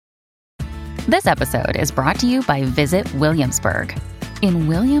This episode is brought to you by Visit Williamsburg. In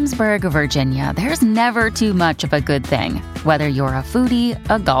Williamsburg, Virginia, there's never too much of a good thing. Whether you're a foodie,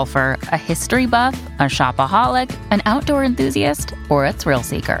 a golfer, a history buff, a shopaholic, an outdoor enthusiast, or a thrill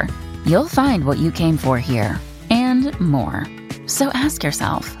seeker, you'll find what you came for here and more. So ask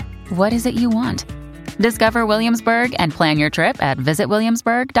yourself, what is it you want? Discover Williamsburg and plan your trip at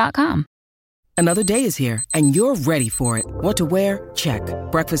visitwilliamsburg.com. Another day is here, and you're ready for it. What to wear? Check.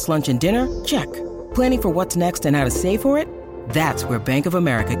 Breakfast, lunch, and dinner? Check. Planning for what's next and how to save for it? That's where Bank of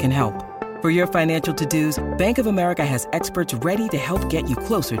America can help. For your financial to-dos, Bank of America has experts ready to help get you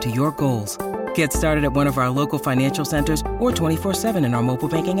closer to your goals. Get started at one of our local financial centers or 24/7 in our mobile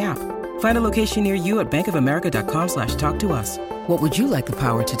banking app. Find a location near you at bankofamerica.com/talktous. What would you like the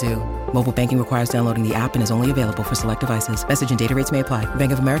power to do? Mobile banking requires downloading the app and is only available for select devices. Message and data rates may apply.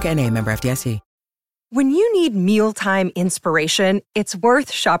 Bank of America N.A., member FDIC. When you need mealtime inspiration, it's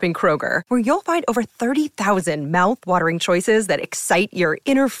worth shopping Kroger, where you'll find over 30,000 mouth-watering choices that excite your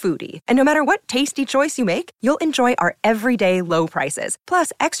inner foodie. And no matter what tasty choice you make, you'll enjoy our everyday low prices,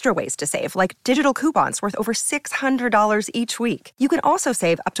 plus extra ways to save, like digital coupons worth over $600 each week. You can also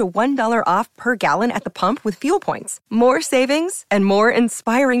save up to $1 off per gallon at the pump with fuel points. More savings and more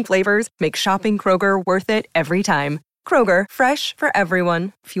inspiring flavors make shopping Kroger worth it every time. Kroger, fresh for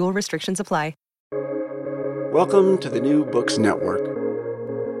everyone. Fuel restrictions apply. Welcome to the New Books Network.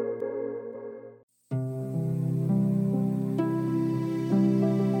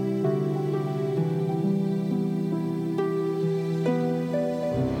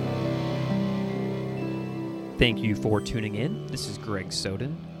 Thank you for tuning in. This is Greg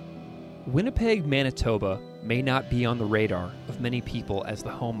Sheldon. Winnipeg, Manitoba may not be on the radar of many people as the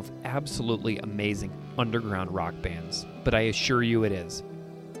home of absolutely amazing underground rock bands, but I assure you it is.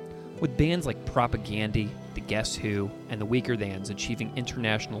 With bands like Propagandhi, The Guess Who, and The Weaker Thans achieving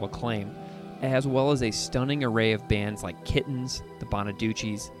international acclaim, as well as a stunning array of bands like Kittens, The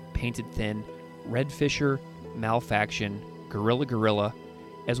Bonaduccis, Painted Thin, Red Fisher, Malfaction, Gorilla Gorilla,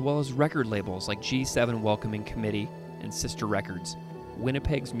 as well as record labels like G7 Welcoming Committee and Sister Records,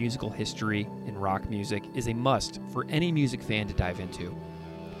 Winnipeg's musical history in rock music is a must for any music fan to dive into.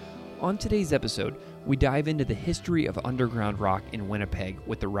 On today's episode, we dive into the history of underground rock in Winnipeg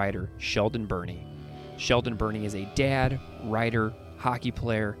with the writer Sheldon Birnie. Sheldon Birnie is a dad, writer, hockey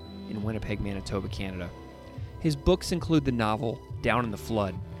player in Winnipeg, Manitoba, Canada. His books include the novel Down in the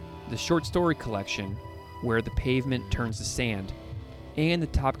Flood, the short story collection Where the Pavement Turns to Sand, and the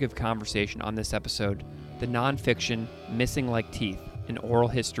topic of conversation on this episode, the nonfiction Missing Like Teeth, an oral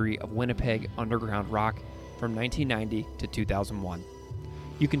history of Winnipeg underground rock from 1990 to 2001.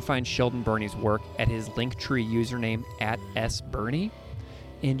 You can find Sheldon Birnie's work at his Linktree username @sbirnie,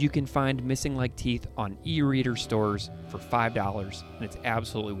 and you can find Missing Like Teeth on e-reader stores for $5, and it's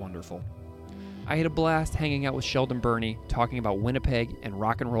absolutely wonderful. I had a blast hanging out with Sheldon Birnie, talking about Winnipeg and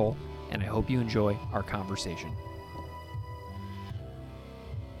rock and roll, and I hope you enjoy our conversation.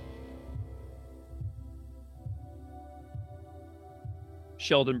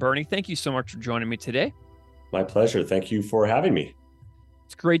 Sheldon Birnie, thank you so much for joining me today. My pleasure. Thank you for having me.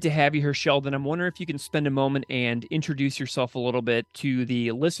 It's great to have you here, Sheldon. I'm wondering if you can spend a moment and introduce yourself a little bit to the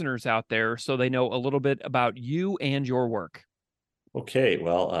listeners out there so they know a little bit about you and your work. Okay,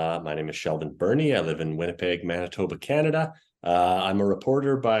 well, my name is Sheldon Birnie. I live in Winnipeg, Manitoba, Canada. I'm a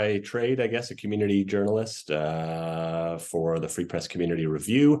reporter by trade, I guess, a community journalist for the Free Press Community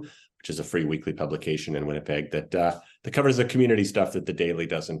Review, which is a free weekly publication in Winnipeg that covers the community stuff that the Daily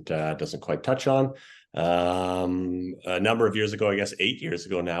doesn't quite touch on. A number of years ago, I guess 8 years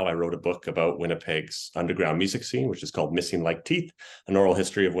ago now, I wrote a book about Winnipeg's underground music scene, which is called Missing Like Teeth, an oral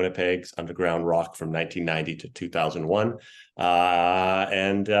history of Winnipeg's underground rock from 1990 to 2001.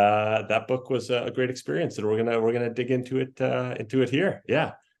 And that book was a great experience, and we're gonna dig into it here.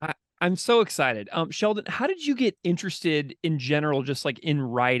 Yeah. I'm so excited. Sheldon, how did you get interested in general, just like in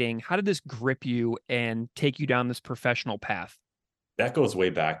writing? How did this grip you and take you down this professional path? That goes way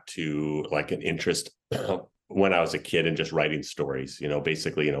back to like an interest when I was a kid in just writing stories,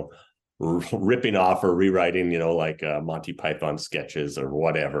 basically, ripping off or rewriting, like Monty Python sketches or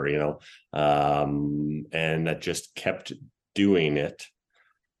whatever, and I just kept doing it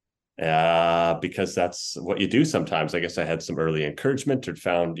because that's what you do sometimes. I guess I had some early encouragement or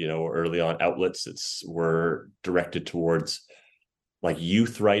found, early on outlets were directed towards like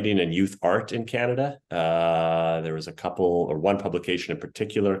youth writing and youth art in Canada. There was one publication in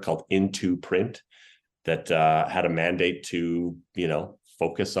particular called Into Print that had a mandate to,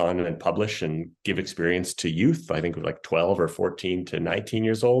 focus on and publish and give experience to youth. I think it was like 12 or 14 to 19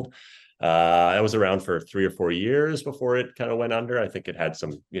 years old. I was around for 3 or 4 years before it kind of went under. I think it had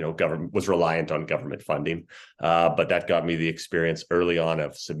some, government was reliant on government funding, but that got me the experience early on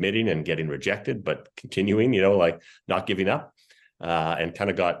of submitting and getting rejected, but continuing, like not giving up, and kind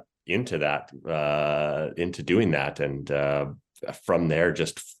of got into that, into doing that. And from there,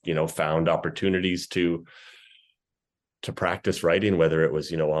 just, found opportunities to practice writing, whether it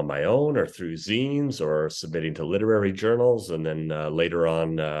was, on my own or through zines or submitting to literary journals. And then later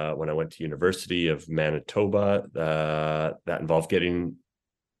on, when I went to University of Manitoba, that involved getting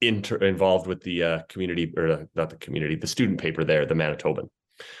involved with the community, or not the community, the student paper there, the Manitoban.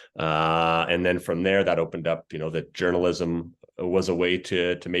 And then from there, that opened up, that journalism was a way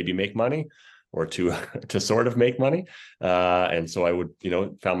to maybe make money, or to sort of make money. And so I would,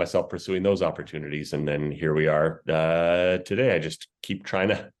 found myself pursuing those opportunities. And then here we are today. I just keep trying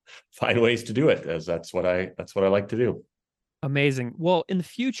to find ways to do it, as that's what I like to do. Amazing. Well, in the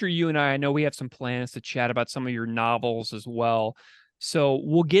future, you and I know we have some plans to chat about some of your novels as well. So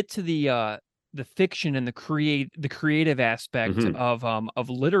we'll get to the fiction and the creative aspect of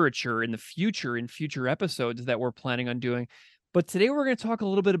literature in the future, in future episodes that we're planning on doing. But today we're going to talk a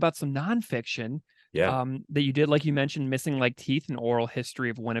little bit about some nonfiction that you did, like you mentioned, Missing Like Teeth, an oral history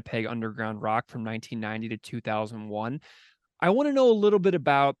of Winnipeg underground rock from 1990 to 2001. I want to know a little bit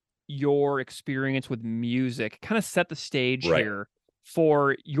about your experience with music, kind of set the stage here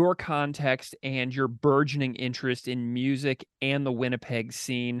for your context and your burgeoning interest in music and the Winnipeg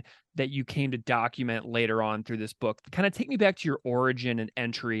scene that you came to document later on through this book. Kind of take me back to your origin and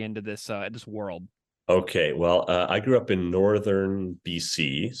entry into this world. Okay, well, I grew up in northern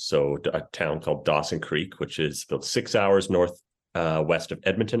BC, so a town called Dawson Creek, which is about 6 hours west of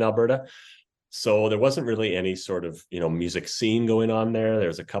Edmonton, Alberta. So there wasn't really any sort of, music scene going on there.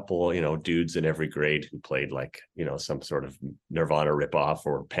 There's a couple, dudes in every grade who played like, some sort of Nirvana ripoff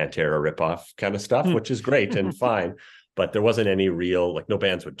or Pantera ripoff kind of stuff, which is great and fine. But there wasn't any real, like, no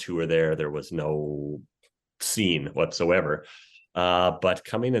bands would tour there. There was no scene whatsoever. But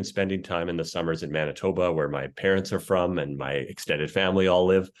coming and spending time in the summers in Manitoba, where my parents are from and my extended family all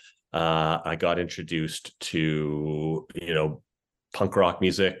live, I got introduced to, punk rock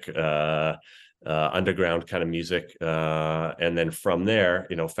music, underground kind of music. And then from there,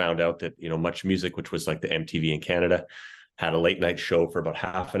 found out that, Much Music, which was like the MTV in Canada, had a late night show for about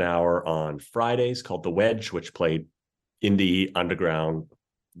half an hour on Fridays called The Wedge, which played indie underground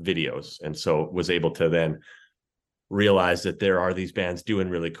videos. And so was able to then realize that there are these bands doing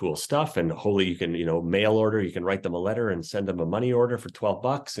really cool stuff, and holy, you can, mail order, you can write them a letter and send them a money order for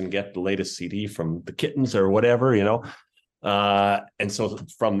 $12 and get the latest CD from the Kittens or whatever, and so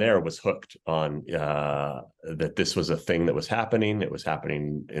from there was hooked on that this was a thing that was happening. It was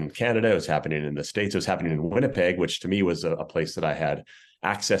happening in Canada, it was happening in the States, it was happening in Winnipeg, which to me was a place that I had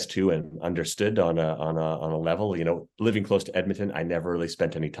access to and understood on a level. Living close to Edmonton, I never really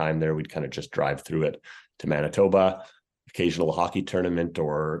spent any time there. We'd kind of just drive through it to Manitoba, occasional hockey tournament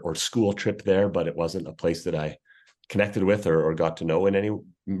or school trip there, but it wasn't a place that I connected with or got to know in any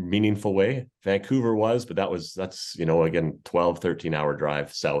meaningful way. Vancouver was, but that's again 12-13 hour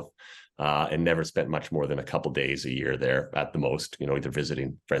drive south, and never spent much more than a couple days a year there at the most, either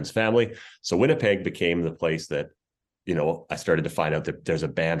visiting friends, family. So Winnipeg became the place that I started to find out that there's a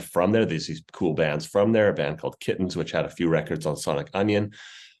band from there. There's these cool bands from there, a band called Kittens, which had a few records on Sonic Onion,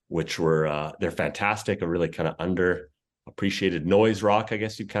 which were, they're fantastic, a really kind of underappreciated noise rock, I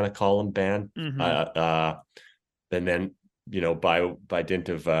guess you'd kind of call them, band. And then, by dint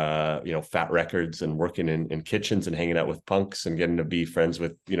of, Fat Records and working in kitchens and hanging out with punks and getting to be friends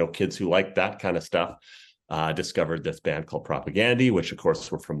with, kids who like that kind of stuff, discovered this band called Propagandy, which of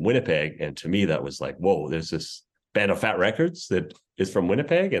course were from Winnipeg. And to me, that was like, whoa, there's this band of Fat Records that is from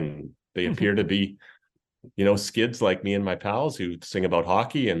Winnipeg, and they appear to be, skids like me and my pals who sing about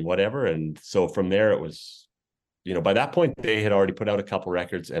hockey and whatever. And so from there, it was, by that point, they had already put out a couple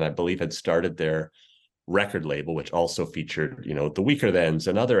records, and I believe had started their record label, which also featured, the Weaker Thans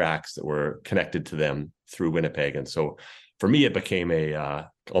and other acts that were connected to them through Winnipeg. And so for me, it became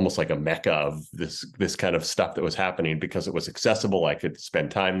almost like a mecca of this kind of stuff that was happening, because it was accessible. I could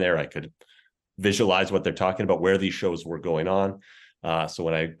spend time there. I could visualize what they're talking about, where these shows were going on. So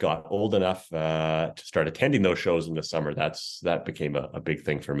when I got old enough to start attending those shows in the summer, that became a big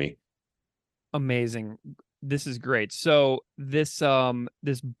thing for me. Amazing. This is great. So this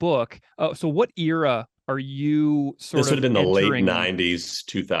book, so what era are you this would have been the late 90s,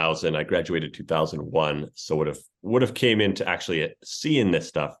 2000. I graduated 2001. So would have came into actually seeing this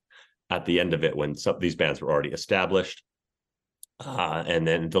stuff at the end of it, when some of these bands were already established. And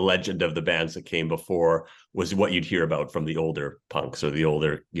then the legend of the bands that came before was what you'd hear about from the older punks or the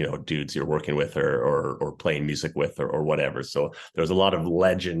older, dudes you're working with or playing music with or whatever. So there's a lot of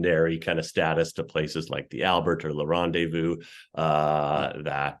legendary kind of status to places like the Albert or Le Rendezvous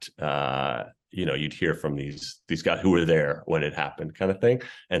that you'd hear from these guys who were there when it happened, kind of thing.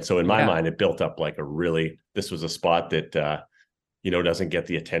 And so in my mind, it built up like this was a spot that doesn't get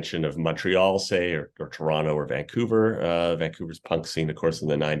the attention of Montreal, say, or Toronto or Vancouver. Vancouver's punk scene, of course, in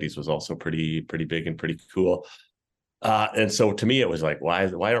the 90s was also pretty big and pretty cool. And so to me, it was like, why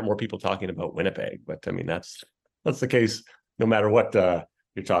aren't more people talking about Winnipeg? But I mean, that's the case no matter what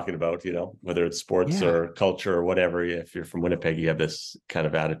you're talking about, whether it's sports or culture or whatever. If you're from Winnipeg, you have this kind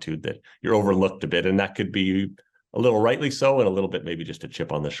of attitude that you're overlooked a bit, and that could be a little rightly so, and a little bit maybe just a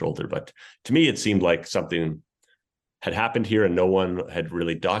chip on the shoulder. But to me, it seemed like something had happened here and no one had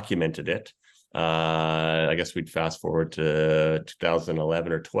really documented it. I guess we'd fast forward to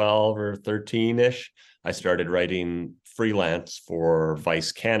 2011 or 12 or 13-ish. I started writing freelance for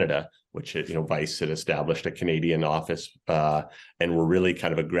Vice Canada, which, Vice had established a Canadian office and were really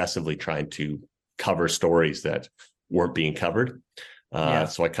kind of aggressively trying to cover stories that weren't being covered.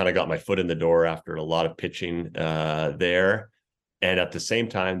 So I kind of got my foot in the door after a lot of pitching there. And at the same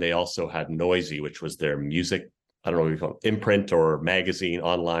time, they also had Noisy, which was their music, I don't know what you call it, imprint or magazine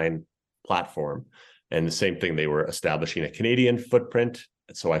online platform. And the same thing, they were establishing a Canadian footprint.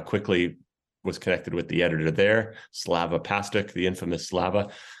 So I quickly was connected with the editor there, Slava Pastuk, the infamous Slava.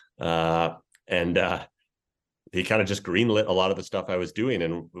 And he kind of just greenlit a lot of the stuff I was doing.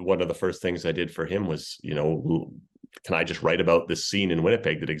 And one of the first things I did for him was, can I just write about this scene in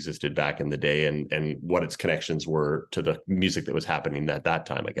Winnipeg that existed back in the day and what its connections were to the music that was happening at that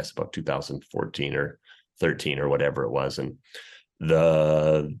time, I guess about 2014 or 13 or whatever it was. And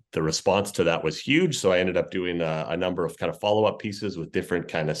the response to that was huge. So I ended up doing a number of kind of follow-up pieces with different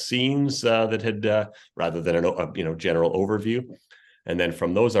kind of scenes that had rather than a general overview. And then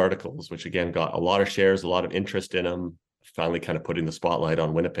from those articles, which again got a lot of shares, a lot of interest in them, finally kind of putting the spotlight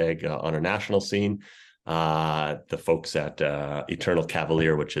on Winnipeg on a national scene. The folks at Eternal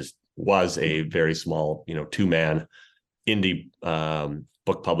Cavalier, which was a very small, two-man indie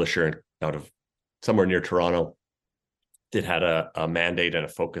book publisher out of somewhere near Toronto, that had a mandate and a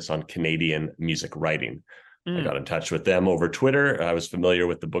focus on Canadian music writing. I got in touch with them over Twitter. I was familiar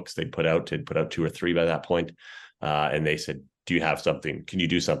with the books they'd put out. They'd put out 2 or 3 by that point. And they said, do you have something? Can you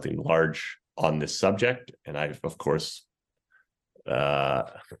do something large on this subject? And I, of course,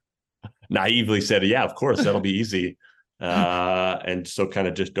 naively said, yeah, of course, that'll be easy. And so kind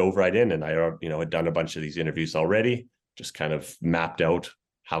of just dove right in. And I, had done a bunch of these interviews already, just kind of mapped out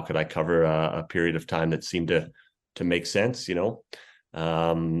how could I cover a period of time that seemed to make sense, and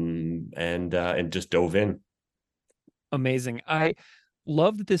just dove in. Amazing. I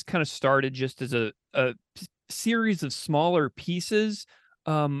love that this kind of started just as a series of smaller pieces.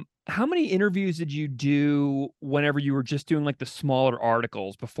 How many interviews did you do whenever you were just doing like the smaller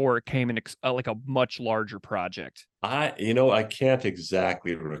articles before it came in like a much larger project? I can't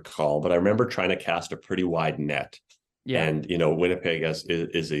exactly recall, but I remember trying to cast a pretty wide net. Yeah. And, Winnipeg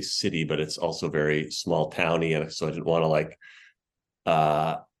is a city, but it's also very small towny. And so I didn't want to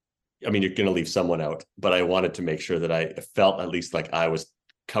you're going to leave someone out, but I wanted to make sure that I felt at least like I was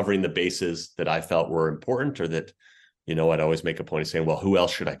covering the bases that I felt were important, or that, I'd always make a point of saying, well, who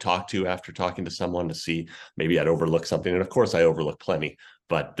else should I talk to after talking to someone to see maybe I'd overlook something. And of course I overlook plenty,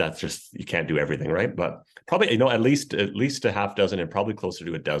 but that's just, you can't do everything, right? But probably, at least a half dozen and probably closer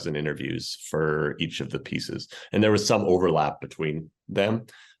to a dozen interviews for each of the pieces. And there was some overlap between them,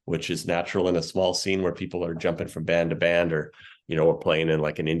 which is natural in a small scene where people are jumping from band to band, or, or playing in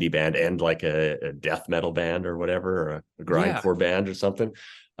like an indie band and like a death metal band or whatever, or a grindcore band or something.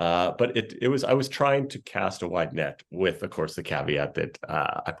 But I was trying to cast a wide net with, of course, the caveat that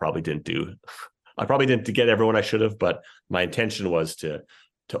I probably didn't get everyone I should have, but my intention was to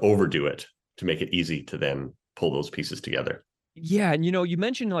overdo it, to make it easy to then pull those pieces together. Yeah. And, you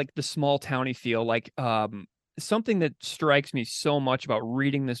mentioned like the small towny feel, like something that strikes me so much about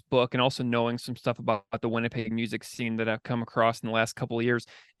reading this book and also knowing some stuff about the Winnipeg music scene that I've come across in the last couple of years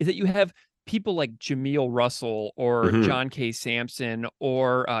is that you have people like Jameel Russell or John K. Sampson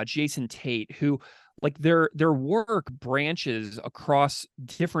or Jason Tate, who like their work branches across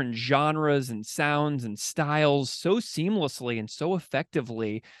different genres and sounds and styles so seamlessly and so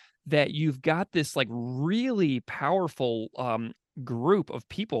effectively that you've got this like really powerful group of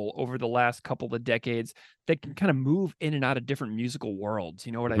people over the last couple of decades that can kind of move in and out of different musical worlds.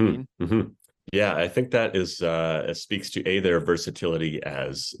 You know what I mean? Yeah, I think that is speaks to their versatility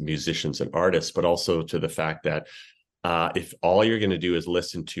as musicians and artists, but also to the fact that If all you're going to do is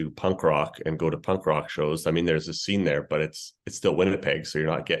listen to punk rock and go to punk rock shows, I mean, there's a scene there, but it's still Winnipeg, so you're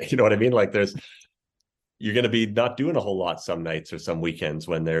not getting, you know what I mean? Like you're going to be not doing a whole lot some nights or some weekends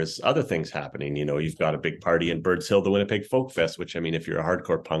when there's other things happening. You know, you've got a big party in Birds Hill, the Winnipeg Folk Fest, which, I mean, if you're a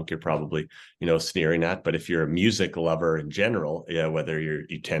hardcore punk, you're probably, sneering at. But if you're a music lover in general, whether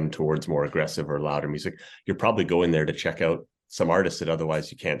you tend towards more aggressive or louder music, you're probably going there to check out some artists that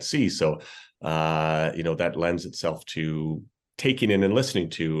otherwise you can't see. So, that lends itself to taking in and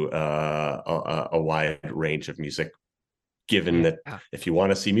listening to a wide range of music. Given that if you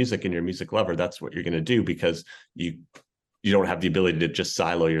want to see music and you're a music lover, that's what you're going to do, because you don't have the ability to just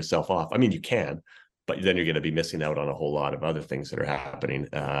silo yourself off. I mean, you can, but then you're going to be missing out on a whole lot of other things that are happening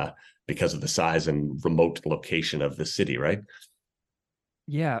because of the size and remote location of the city, right?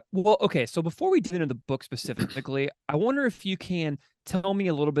 Yeah. Well, okay. So before we dive into the book specifically, I wonder if you can tell me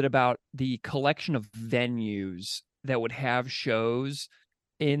a little bit about the collection of venues that would have shows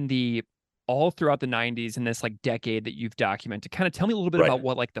in all throughout the 90s in this like decade that you've documented. Kind of tell me a little bit about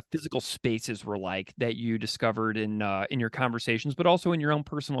what like the physical spaces were like that you discovered in your conversations, but also in your own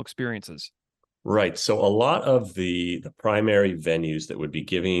personal experiences. Right. So a lot of the primary venues that would be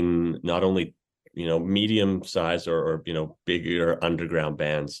giving not only, medium size or bigger underground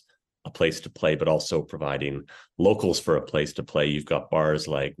bands a place to play, but also providing locals for a place to play. You've got bars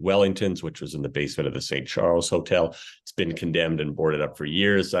like Wellington's, which was in the basement of the St. Charles Hotel. It's been condemned and boarded up for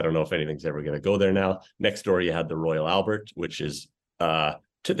years. I don't know if anything's ever going to go there now. Next door, you had the Royal Albert, which is to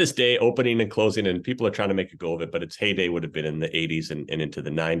this day opening and closing, and people are trying to make a go of it, but its heyday would have been in the 80s and into the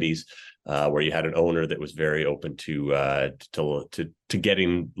 90s, where you had an owner that was very open to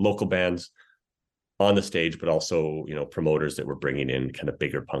getting local bands on the stage, but also, promoters that were bringing in kind of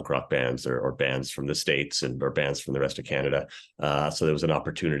bigger punk rock bands or bands from the States or bands from the rest of Canada. So there was an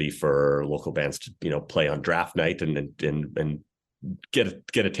opportunity for local bands to, play on draft night and get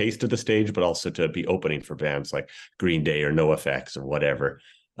a taste of the stage, but also to be opening for bands like Green Day or NoFX or whatever.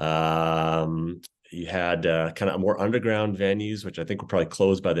 You had kind of more underground venues, which I think were probably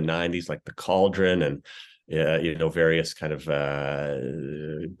closed by the 90s, like the Cauldron and various kind of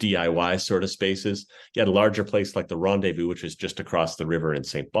DIY sort of spaces. You had a larger place like the Rendezvous, which is just across the river in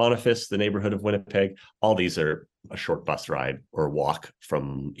St. Boniface, the neighborhood of Winnipeg. All these are a short bus ride or walk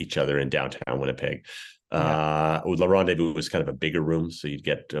from each other in downtown Winnipeg. The Rendezvous was kind of a bigger room. So you'd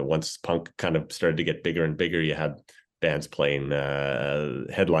get, once punk kind of started to get bigger and bigger, you had bands playing,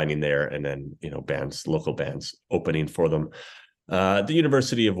 headlining there, and then, local bands opening for them. The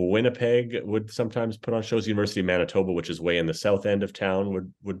University of Winnipeg would sometimes put on shows. University of Manitoba, which is way in the south end of town,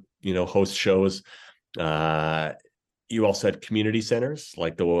 would host shows. You also had community centers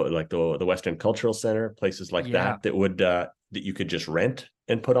like the West End Cultural Center, places like that would that you could just rent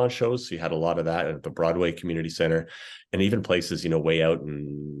and put on shows. So you had a lot of that at the Broadway Community Center, and even places way out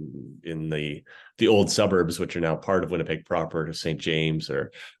in the old suburbs, which are now part of Winnipeg proper, to St. James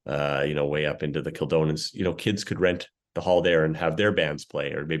or way up into the Kildonans. Kids could rent the hall there and have their bands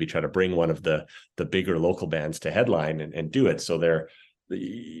play, or maybe try to bring one of the bigger local bands to headline and do it. So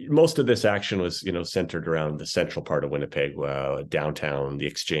most of this action was, centered around the central part of Winnipeg, downtown, the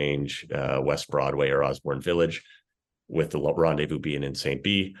Exchange, West Broadway or Osborne Village, with the Rendezvous being in St.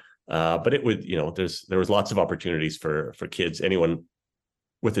 B. But it would, there was lots of opportunities for kids, anyone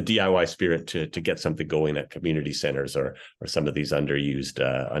with a DIY spirit to get something going at community centers or some of these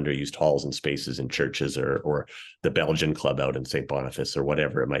underused halls and spaces in churches or the Belgian Club out in St. Boniface or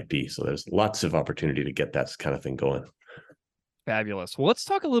whatever it might be. So there's lots of opportunity to get that kind of thing going. Fabulous. Well, let's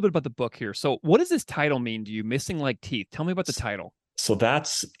talk a little bit about the book here. So what does this title mean to you, Missing Like Teeth? Tell me about the title. So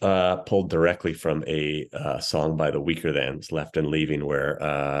that's pulled directly from a song by the Weaker Thans, Left and Leaving,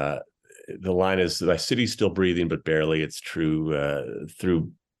 where the line is, "My city's still breathing, but barely. It's true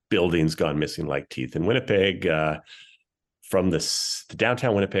through buildings gone missing like teeth." In Winnipeg, from the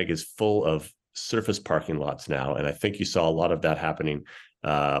downtown Winnipeg is full of surface parking lots now. And I think you saw a lot of that happening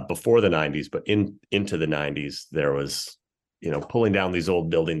before the 90s, but into the 90s, there was, pulling down these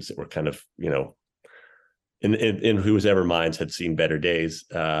old buildings that were kind of, in whose ever minds had seen better days,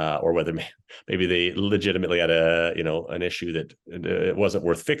 or whether maybe they legitimately had an issue that it wasn't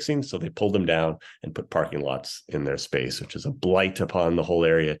worth fixing. So they pulled them down and put parking lots in their space, which is a blight upon the whole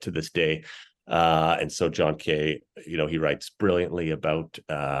area to this day. And so John Kay, he writes brilliantly about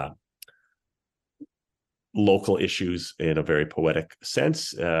local issues in a very poetic sense.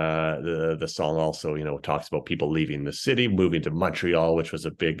 The song also, talks about people leaving the city, moving to Montreal, which was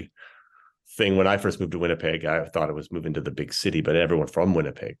a big thing. When I first moved to Winnipeg, I thought it was moving to the big city, but everyone from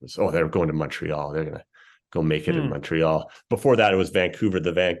Winnipeg was, they're going to Montreal. They're going to go make it in Montreal. Before that, it was Vancouver.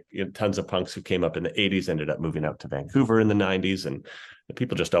 Tons of punks who came up in the 80s ended up moving out to Vancouver in the 90s, and the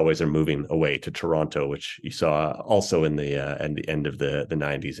people just always are moving away to Toronto, which you saw also in the end of the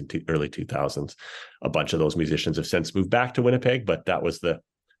 90s and early 2000s. A bunch of those musicians have since moved back to Winnipeg, but that was the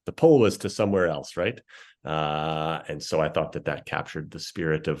pull was to somewhere else, right? And so I thought that captured the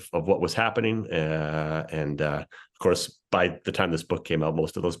spirit of what was happening. And of course, by the time this book came out,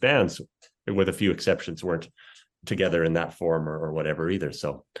 most of those bands, with a few exceptions, weren't together in that form or whatever either.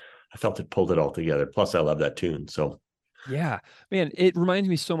 So I felt it pulled it all together. Plus, I love that tune. So yeah, man, it reminds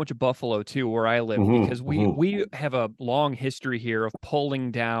me so much of Buffalo too, where I live, because we have a long history here of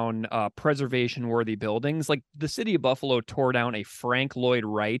pulling down preservation worthy buildings. Like the city of Buffalo tore down a Frank Lloyd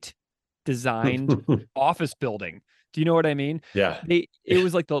Wright designed office building. Do you know what I mean? Yeah. It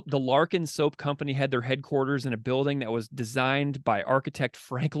was like the Larkin Soap Company had their headquarters in a building that was designed by architect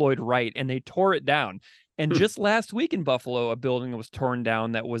Frank Lloyd Wright, and they tore it down. And just last week in Buffalo, a building was torn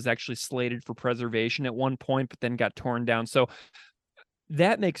down that was actually slated for preservation at one point, but then got torn down. So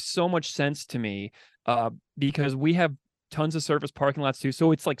that makes so much sense to me, because we have tons of surface parking lots too.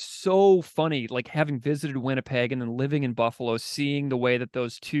 So it's like so funny, like having visited Winnipeg and then living in Buffalo, seeing the way that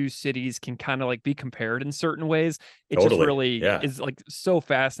those two cities can kind of like be compared in certain ways. It just really is like so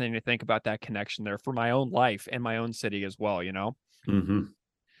fascinating to think about that connection there for my own life and my own city as well, you know?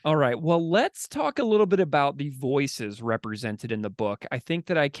 All right. Well, let's talk a little bit about the voices represented in the book. I think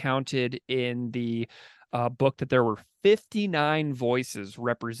that I counted in the book that there were 59 voices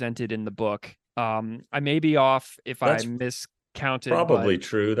represented in the book. I may be off if That's I miscounted. Probably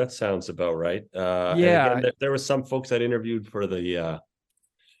true. That sounds about right. Yeah. And again, there were some folks I'd interviewed for the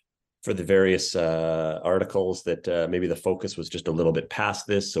various articles that maybe the focus was just a little bit past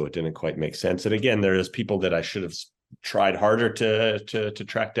this, so it didn't quite make sense. And again, there's people that I should have tried harder to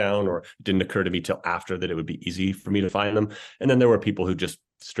track down, or it didn't occur to me till after that it would be easy for me to find them. And then there were people who just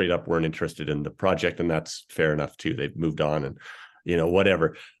straight up weren't interested in the project, and that's fair enough too. They've moved on and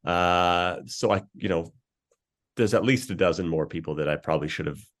whatever. So there's at least a dozen more people that I probably should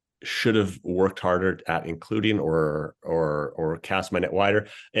have worked harder at including or cast my net wider.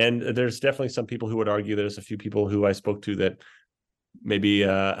 And there's definitely some people who would argue there's a few people who I spoke to that maybe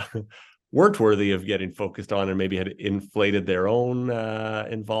weren't worthy of getting focused on, and maybe had inflated their own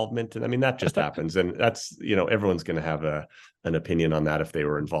involvement. And I mean, that just happens. And that's, everyone's going to have an opinion on that if they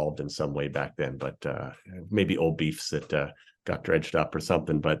were involved in some way back then, but maybe old beefs that got dredged up or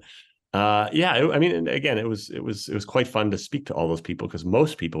something. But I mean, and again, it was quite fun to speak to all those people, because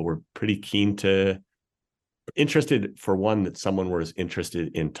most people were pretty interested, for one, that someone was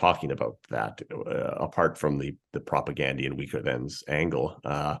interested in talking about that, apart from the propaganda and weaker thans angle.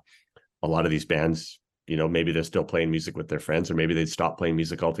 A lot of these bands, maybe they're still playing music with their friends, or maybe they'd stop playing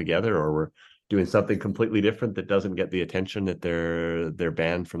music altogether, or were doing something completely different that doesn't get the attention that their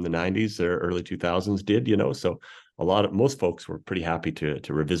band from the 90s or early 2000s did, So most folks were pretty happy to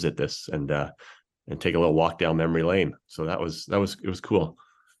revisit this and take a little walk down memory lane. So it was cool.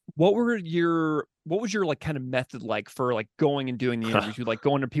 What was your like kind of method like for like going and doing the interviews? Like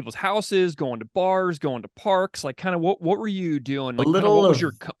going to people's houses, going to bars, going to parks, like kind of what were you doing? Like what was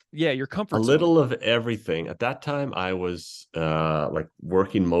your comfort zone? A little of everything. At that time I was like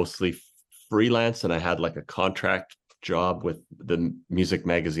working mostly freelance, and I had like a contract job with the music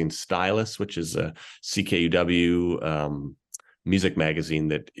magazine Stylus, which is a CKUW music magazine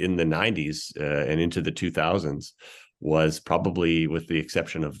that in the 90s and into the 2000s was probably, with the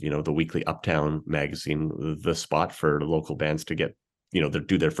exception of the weekly Uptown magazine, the spot for local bands to get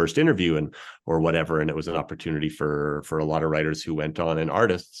do their first interview or whatever. And it was an opportunity for a lot of writers who went on, and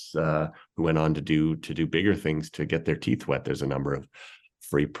artists who went on to do bigger things, to get their teeth wet. There's a number of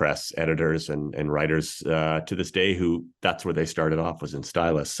free press editors and writers to this day who that's where they started off, was in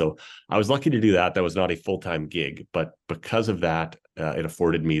Stylus. So I was lucky to do that. That was not a full-time gig, but because of that, it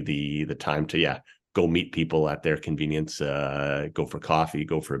afforded me the time to go meet people at their convenience, go for coffee,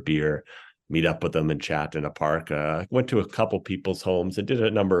 go for a beer, meet up with them and chat in a park. Went to a couple people's homes and did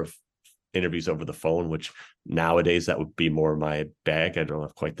a number of interviews over the phone, which nowadays that would be more my bag. I don't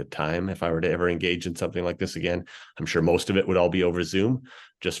have quite the time if I were to ever engage in something like this again. I'm sure most of it would all be over Zoom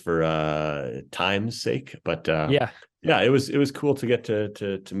just for time's sake. But it was cool to get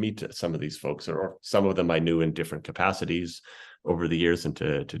to meet some of these folks, or some of them I knew in different capacities over the years, and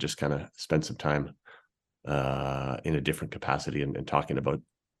to just kind of spend some time in a different capacity and talking about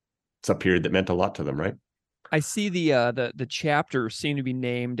some period that meant a lot to them, right? I see the chapters seem to be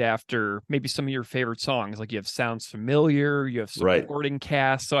named after maybe some of your favorite songs. Like you have Sounds Familiar, you have Right. Supporting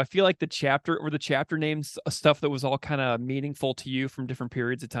Cast. So I feel like the chapter names stuff that was all kind of meaningful to you from different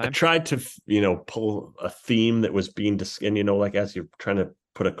periods of I time. tried to, pull a theme that was being discussed, and, like as you're trying to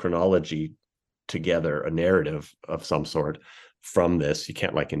put a chronology together, a narrative of some sort from this, you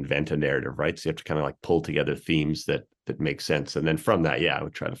can't like invent a narrative, right? So you have to kind of like pull together themes that make sense, and then from that, I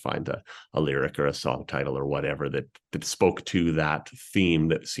would try to find a lyric or a song title or whatever that spoke to that theme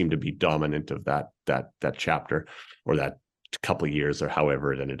that seemed to be dominant of that chapter or that couple of years, or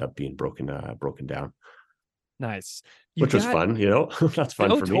however it ended up being broken down. Nice. Which was fun, that's fun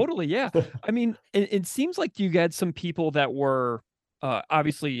for me. Oh, totally. Yeah. I mean, it seems like you had some people that were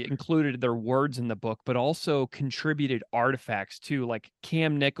obviously included their words in the book, but also contributed artifacts too, like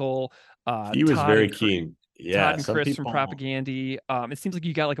Cam Nickel, He was Todd very and keen. Todd Yeah, and some Chris from people. Propagandy. It seems like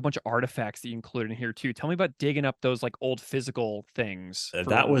you got like a bunch of artifacts that you included in here too. Tell me about digging up those like old physical things for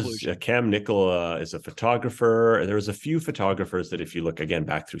That was inclusion. Cam Nickel is a photographer. There was a few photographers that, if you look again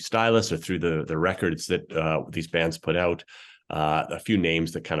back through Stylus or through the records that these bands put out, a few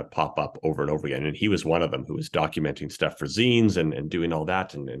names that kind of pop up over and over again. And he was one of them who was documenting stuff for zines and doing all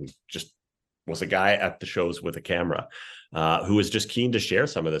that, and just was a guy at the shows with a camera who was just keen to share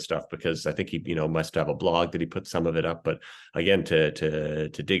some of this stuff, because I think he, must have a blog that he put some of it up. But again, to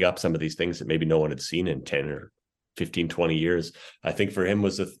dig up some of these things that maybe no one had seen in 10 or 15, 20 years, I think for him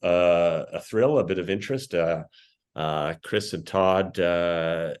was a thrill, a bit of interest. Chris and Todd,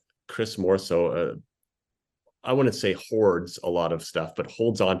 Chris more so, I wouldn't say hoards a lot of stuff, but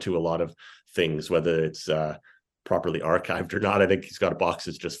holds on to a lot of things, whether it's properly archived or not. I think he's got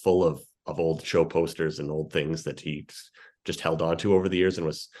boxes just full of old show posters and old things that he just held on to over the years, and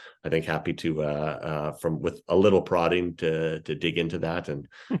was, I think, happy to from with a little prodding to dig into that and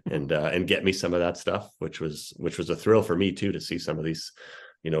get me some of that stuff, which was a thrill for me too, to see some of these,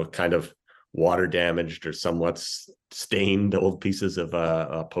 kind of water damaged or somewhat stained old pieces of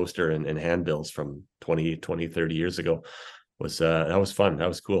a poster and handbills from 20, 30 years ago. That was fun. That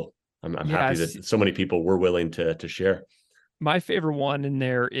was cool. I'm happy that so many people were willing to share. My favorite one in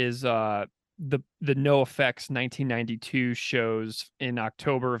there is the NoFX 1992 shows in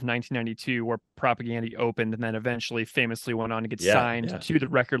October of 1992, where Propagandy opened and then eventually famously went on to get signed to the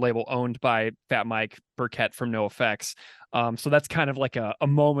record label owned by Fat Mike Burkett from NoFX. So that's kind of like a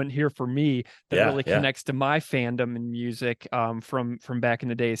moment here for me that really connects to my fandom in music from back in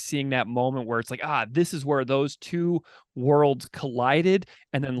the day, seeing that moment where it's like, this is where those two worlds collided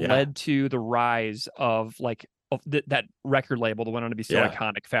and then led to the rise of like that record label that went on to be so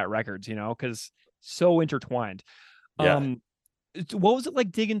iconic, Fat Records, because so intertwined. What was it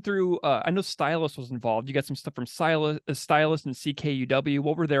like digging through? I know Stylus was involved. You got some stuff from Stylus and CKUW.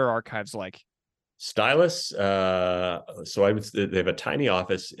 What were their archives like? Stylus, so they have a tiny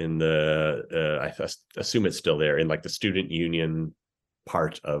office in the, I assume it's still there, in like the student union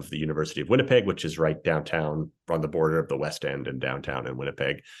part of the University of Winnipeg, which is right downtown on the border of the West End and downtown in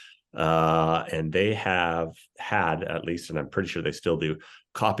Winnipeg. And they have had, at least, and I'm pretty sure they still do,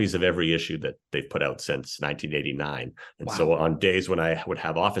 copies of every issue that they've put out since 1989. And so on days when I would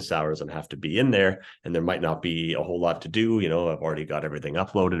have office hours and have to be in there, and there might not be a whole lot to do, I've already got everything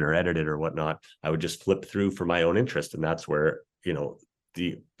uploaded or edited or whatnot, I would just flip through for my own interest. And that's where,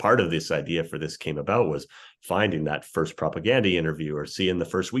 the part of this idea for this came about, was finding that first Propagandy interview, or seeing the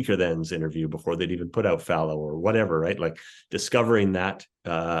first Weaker Thans interview before they'd even put out Fallow or whatever, right? Like discovering that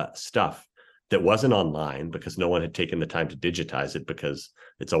stuff that wasn't online, because no one had taken the time to digitize it, because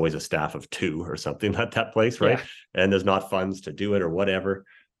it's always a staff of 2 or something at that place, right? And there's not funds to do it or whatever.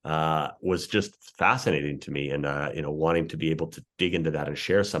 Was just fascinating to me, and wanting to be able to dig into that and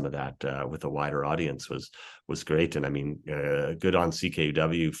share some of that with a wider audience was great. And I mean, good on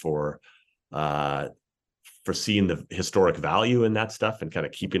CKUW for seeing the historic value in that stuff, and kind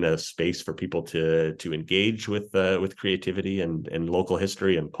of keeping a space for people to engage with creativity and local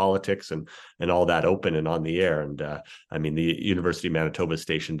history and politics and all that open and on the air. And I mean, the University of Manitoba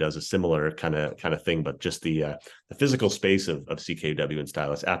station does a similar kind of thing, but just the physical space of CKUW and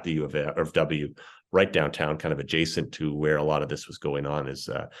Stylus at the U of W, right downtown, kind of adjacent to where a lot of this was going on, is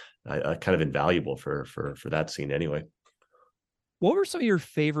kind of invaluable for that scene anyway. What were some of your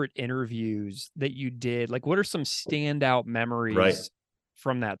favorite interviews that you did? Like, what are some standout memories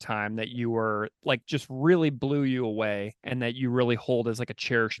from that time that you were like, just really blew you away, and that you really hold as like a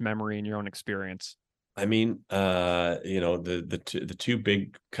cherished memory in your own experience? I mean, the two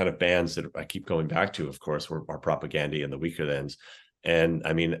big kind of bands that I keep going back to, of course, were Propagandy and the Weaker Thans. And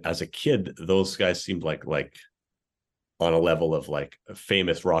I mean, as a kid, those guys seemed like on a level of like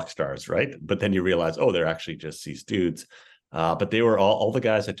famous rock stars, right? But then you realize, oh, they're actually just these dudes. But they were all the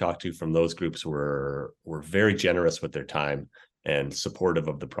guys I talked to from those groups were very generous with their time and supportive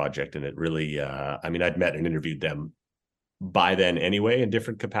of the project. And it really, I mean, I'd met and interviewed them by then anyway in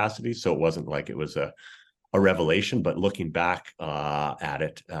different capacities, so it wasn't like it was a revelation. But looking back at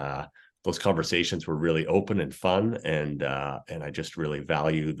it, those conversations were really open and fun, and I just really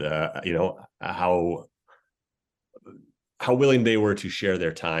value the, you know, how willing they were to share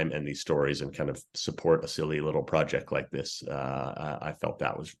their time and these stories and kind of support a silly little project like this. I felt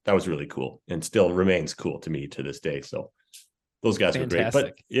that was really cool, and still remains cool to me to this day. So those guys were great.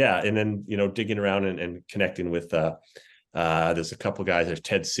 But yeah, and then, you know, digging around and connecting with there's a couple guys. There's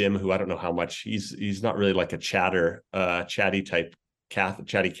Ted Sim, who I don't know how much he's not really like a chatty type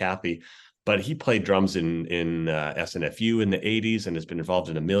chatty Cathy, but he played drums in SNFU in the 80s and has been involved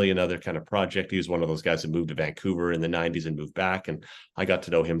in a million other kind of projects. He was one of those guys that moved to Vancouver in the 90s and moved back. And I got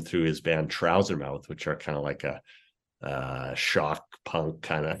to know him through his band Trousermouth, which are kind of like a shock punk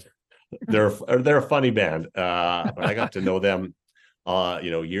kind of. They're a funny band. But I got to know them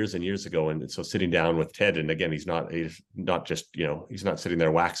you know, years and years ago. And so sitting down with Ted, and again, he's not just, you know, he's not sitting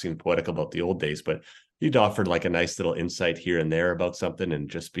there waxing poetic about the old days, but he'd offered like a nice little insight here and there about something,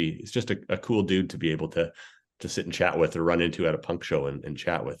 and it's just a cool dude to be able to sit and chat with, or run into at a punk show and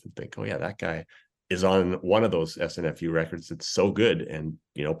chat with, and think, oh yeah, that guy is on one of those SNFU records. It's so good. And,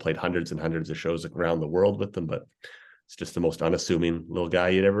 you know, played hundreds and hundreds of shows around the world with them, but it's just the most unassuming little guy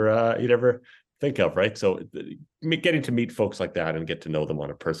you'd ever think of, right? So getting to meet folks like that and get to know them on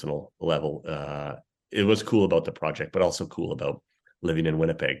a personal level, it was cool about the project, but also cool about living in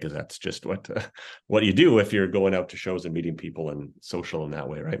Winnipeg, because that's just what you do if you're going out to shows and meeting people and social in that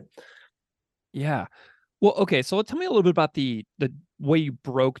way, right? Yeah. Well, okay, so tell me a little bit about the way you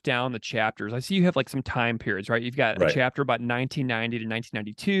broke down the chapters. I see you have like some time periods, right? You've got a chapter about 1990 to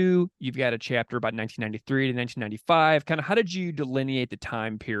 1992. You've got a chapter about 1993 to 1995. Kind of how did you delineate the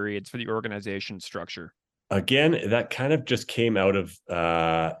time periods for the organization structure? Again, that kind of just came out of,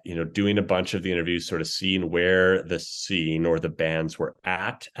 you know, doing a bunch of the interviews, sort of seeing where the scene or the bands were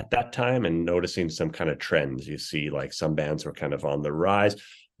at that time, and noticing some kind of trends. You see, like, some bands were kind of on the rise.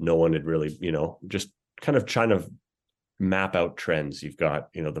 No one had really, you know, just kind of trying to map out trends. You've got,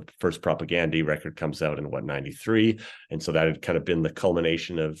 you know, the first Propaganda record comes out in 93. And so that had kind of been the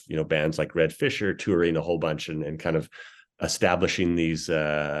culmination of, you know, bands like Red Fisher touring a whole bunch and kind of establishing these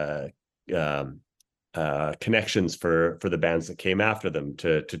connections for the bands that came after them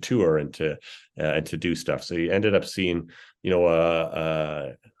to tour and to do stuff. So you ended up seeing, you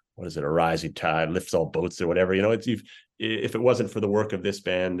know, what is it? A rising tide lifts all boats, or whatever. You know, if it wasn't for the work of this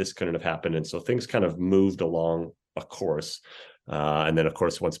band, this couldn't have happened. And so things kind of moved along a course. And then, of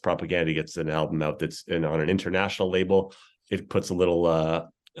course, once Propaganda gets an album out that's on an international label, it puts a little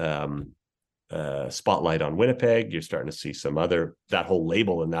spotlight on Winnipeg. You're starting to see that whole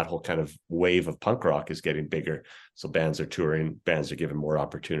label and that whole kind of wave of punk rock is getting bigger. So bands are touring, bands are given more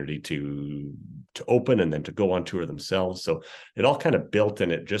opportunity to open and then to go on tour themselves. So it all kind of built,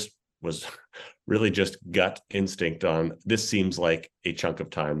 and it just was really just gut instinct on, this seems like a chunk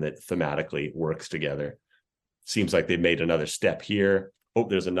of time that thematically works together. Seems like they made another step here. Oh,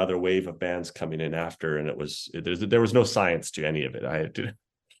 there's another wave of bands coming in after. And there was no science to any of it. I did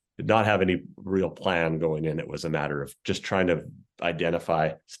not have any real plan going in. It was a matter of just trying to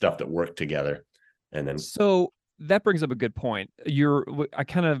identify stuff that worked together. And then, so that brings up a good point.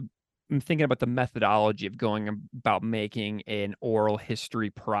 I'm thinking about the methodology of going about making an oral history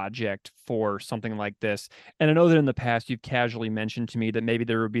project for something like this. And I know that in the past, you've casually mentioned to me that maybe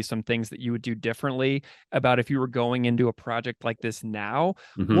there would be some things that you would do differently about if you were going into a project like this now.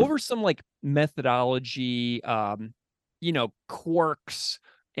 Mm-hmm. What were some like methodology, you know, quirks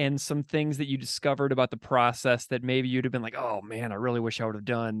and some things that you discovered about the process that maybe you'd have been like, oh man, I really wish I would have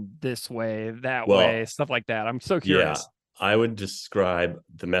done this way, way, stuff like that. I'm so curious. Yeah. I would describe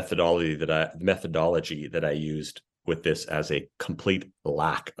the methodology that I used with this as a complete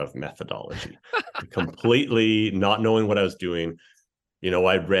lack of methodology, completely not knowing what I was doing. You know,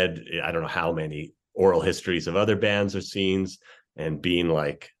 I read, I don't know how many oral histories of other bands or scenes, and being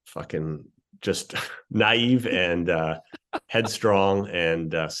like fucking just naive and headstrong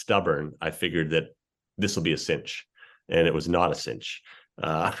and stubborn, I figured that this will be a cinch, and it was not a cinch.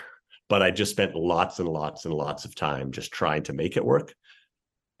 But I just spent lots and lots and lots of time just trying to make it work.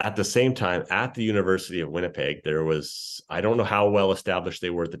 At the same time, at the University of Winnipeg, there was, I don't know how well established they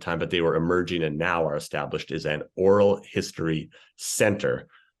were at the time, but they were emerging and now are established as an oral history center,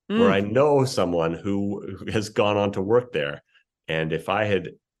 where I know someone who has gone on to work there. And if I had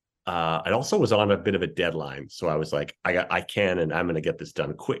I also was on a bit of a deadline. So I was like, I can, and I'm going to get this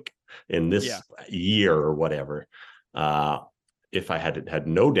done quick in this year or whatever. If I had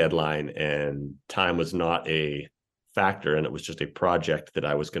no deadline and time was not a factor, and it was just a project that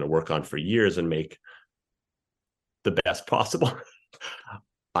I was going to work on for years and make the best possible,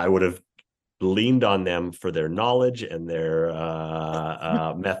 I would have leaned on them for their knowledge and their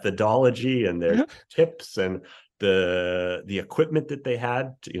methodology and their tips and the equipment that they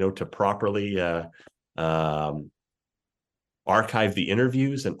had to properly archive the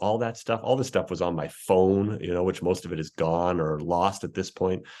interviews and all that stuff. All this stuff was on my phone, which most of it is gone or lost at this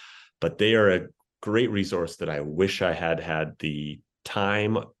point. But they are a great resource that I wish I had the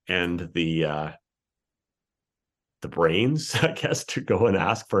time and the brains, I guess, to go and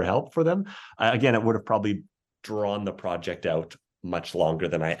ask for help for them. Again, it would have probably drawn the project out much longer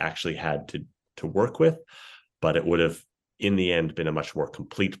than I actually had to work with, but it would have, in the end, been a much more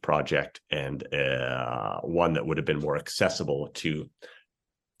complete project and one that would have been more accessible to.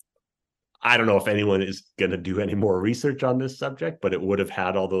 I don't know if anyone is going to do any more research on this subject, but it would have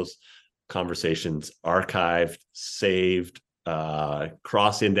had all those conversations archived, saved,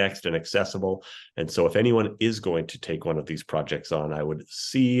 cross-indexed and accessible. And so if anyone is going to take one of these projects on, I would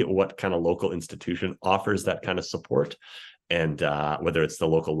see what kind of local institution offers that kind of support, and whether it's the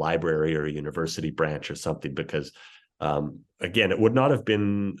local library or a university branch or something, because again, it would not have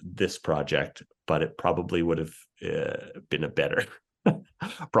been this project, but it probably would have been a better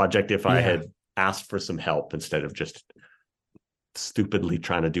project if I had asked for some help instead of just stupidly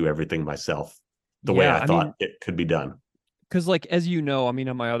trying to do everything myself the way I thought it could be done. Because, like, as you know, I mean,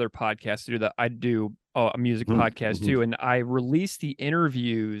 on my other podcast, I do a music podcast too, and I release the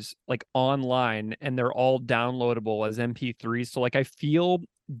interviews like online, and they're all downloadable as MP3s. So, like, I feel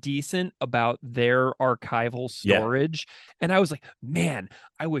decent about their archival storage. And I was like, man,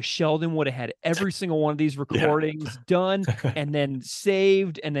 I wish Sheldon would have had every single one of these recordings done and then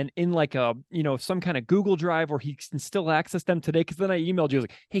saved, and then in like a some kind of Google Drive where he can still access them today. Because then I emailed you, I was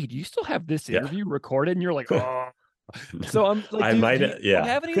like, hey, do you still have this interview recorded? And you're like, oh. So I'm like, do you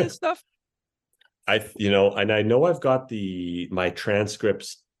have any of this stuff? And I know I've got my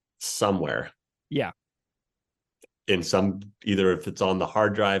transcripts somewhere. Yeah. In some, either if it's on the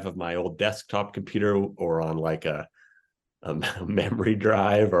hard drive of my old desktop computer or on like a memory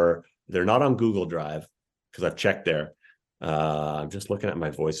drive, or they're not on Google Drive because I've checked there. I'm just looking at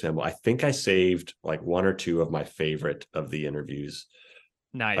my voice memo. I think I saved like one or two of my favorite of the interviews.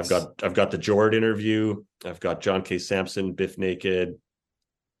 Nice. I've got the Jord interview. I've got John K. Sampson, Biff Naked,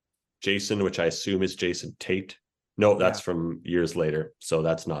 Jason, which I assume is Jason Tate. No, that's from years later, so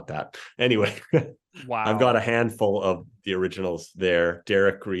that's not that. Anyway, wow. I've got a handful of the originals there.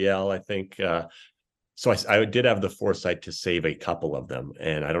 Derek Riel, I think. So I did have the foresight to save a couple of them,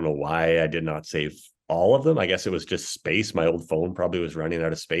 and I don't know why I did not save all of them. I guess it was just space. My old phone probably was running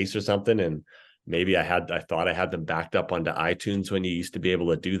out of space or something, and maybe I thought I had them backed up onto iTunes when you used to be able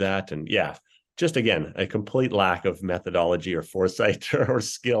to do that. And just again, a complete lack of methodology or foresight or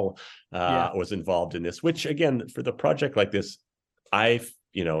skill was involved in this, which again, for the project like this, I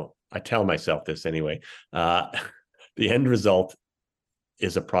tell myself this anyway, the end result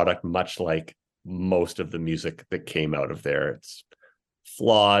is a product much like most of the music that came out of there. It's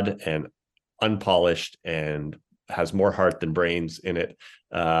flawed and unpolished and has more heart than brains in it.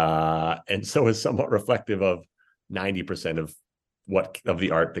 And so is somewhat reflective of 90% of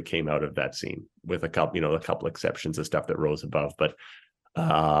the art that came out of that scene, with a couple exceptions of stuff that rose above. But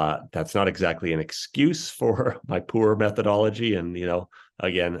that's not exactly an excuse for my poor methodology. And,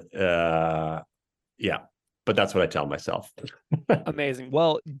 again, but that's what I tell myself. Amazing.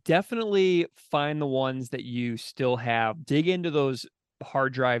 Well, definitely find the ones that you still have. Dig into those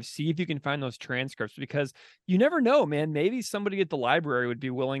hard drives, see if you can find those transcripts, because you never know, man. Maybe somebody at the library would be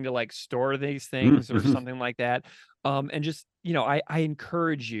willing to like store these things or something like that. And just, I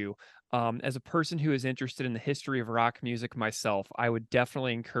encourage you, as a person who is interested in the history of rock music myself, I would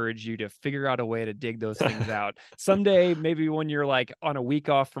definitely encourage you to figure out a way to dig those things out. Someday, maybe when you're like on a week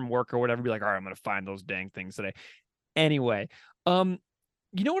off from work or whatever, be like, all right, I'm going to find those dang things today. Anyway,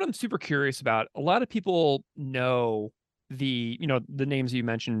 you know what I'm super curious about? A lot of people know the names you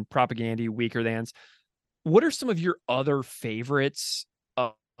mentioned, Propaganda, Weaker Thans. What are some of your other favorites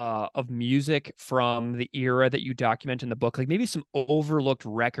of music from the era that you document in the book? Like maybe some overlooked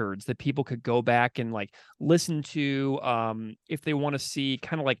records that people could go back and like listen to if they want to see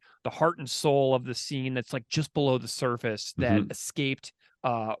kind of like the heart and soul of the scene that's like just below the surface that escaped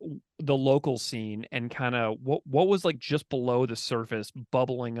the local scene, and kind of what was like just below the surface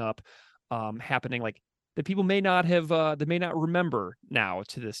bubbling up, happening like that people may not have that may not remember now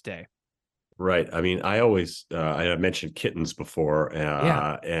to this day. Right. I mean, I always I mentioned Kittens before,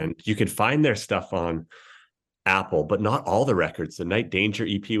 Yeah. and you can find their stuff on Apple, but not all the records. The Night Danger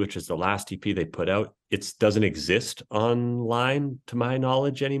EP, which is the last EP they put out, it doesn't exist online to my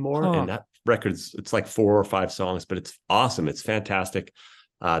knowledge anymore. Huh. And that record's, it's like 4 or 5 songs, but it's awesome. It's fantastic.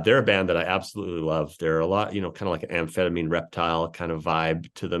 They're a band that I absolutely love. They're a lot, kind of like an Amphetamine Reptile kind of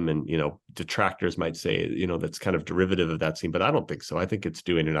vibe to them. And, detractors might say, that's kind of derivative of that scene, but I don't think so. I think it's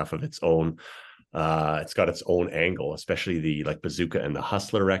doing enough of its own. It's got its own angle, especially the like Bazooka and the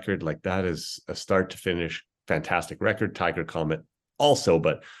Hustler record. Like that is a start to finish fantastic record. Tiger Comet also,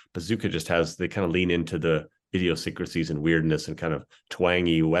 but Bazooka just they kind of lean into the idiosyncrasies and weirdness and kind of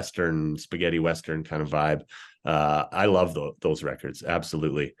twangy Western, spaghetti Western kind of vibe. I love those records.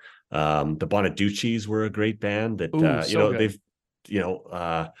 Absolutely. The Bonaducci's were a great band that, they've,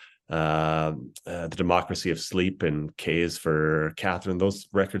 the Democracy of Sleep and K is for Catherine. Those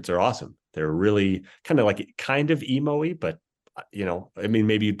records are awesome. They're really kind of emo-y, but I mean,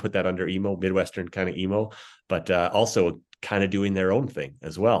 maybe you'd put that under emo, Midwestern kind of emo, but also kind of doing their own thing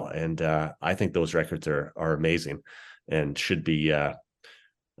as well. And I think those records are amazing and should be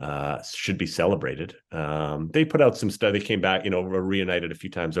celebrated. They put out some stuff. They came back, were reunited a few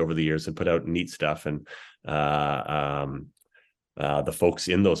times over the years and put out neat stuff. And the folks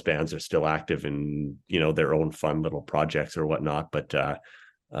in those bands are still active in, their own fun little projects or whatnot. But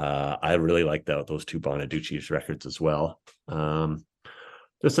I really like those 2 Bonaducci's records as well.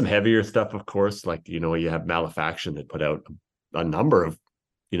 There's some heavier stuff, of course, like, you have Malefaction that put out a number of,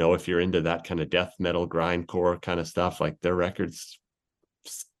 if you're into that kind of death metal, grindcore kind of stuff, like their records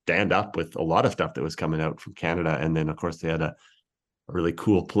stand up with a lot of stuff that was coming out from Canada. And then, of course, they had a really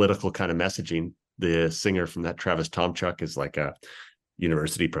cool political kind of messaging. The singer from that, Travis Tomchuk, is like a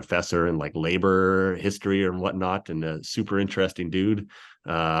university professor in like labor history and whatnot, and a super interesting dude.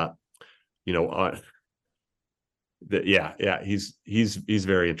 He's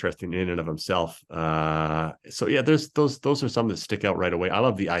very interesting in and of himself. So yeah, those are some that stick out right away. I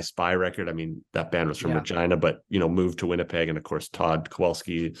love the I Spy record. I mean, that band was from Regina, but moved to Winnipeg, and of course Todd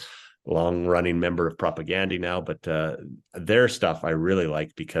Kowalski, long running member of Propaganda now. But their stuff I really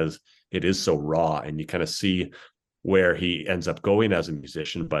like because it is so raw, and you kind of see where he ends up going as a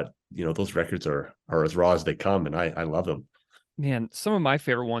musician. But those records are as raw as they come, and I love them. Man, some of my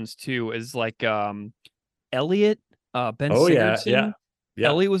favorite ones too is like Elliot, Ben Oh Sigurdsson. yeah.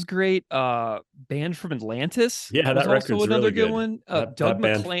 Elliot was great. Band from Atlantis. Yeah, was that also record's another really good good. one. That Doug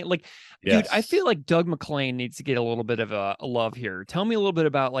band, McClain. Like, yes. dude, I feel like Doug McClain needs to get a little bit of a love here. Tell me a little bit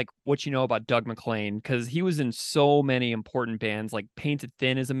about like what you know about Doug McClain, because he was in so many important bands. Like Painted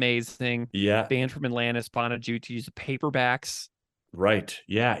Thin is amazing. Yeah. Band from Atlantis, Bonaducci's, Paperbacks. Right.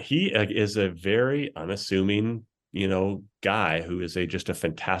 Yeah, he is a very unassuming guy who is just a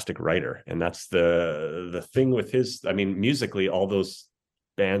fantastic writer. And that's the thing with his, I mean, musically, all those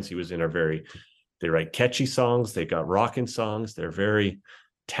bands he was in they write catchy songs. They got rocking songs. They're very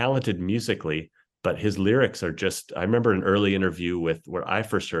talented musically, but his lyrics are just, I remember an early interview where I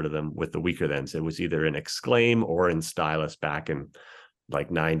first heard of them with the Weaker Thans. It was either in Exclaim or in Stylus back in like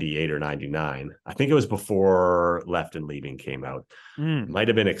 98 or 99. I think it was before Left and Leaving came out. It might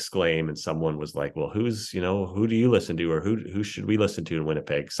have been Exclaim, and someone was like, well, who do you listen to, or who should we listen to in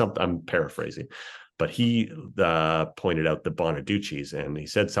Winnipeg? I'm paraphrasing, but he pointed out the Bonaducci's, and he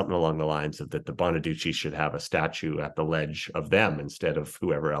said something along the lines of that the Bonaducci's should have a statue at the ledge of them instead of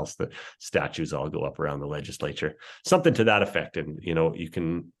whoever else. The statues all go up around the legislature, something to that effect. And you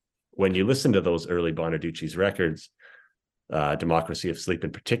can, when you listen to those early Bonaducci's records, Democracy of Sleep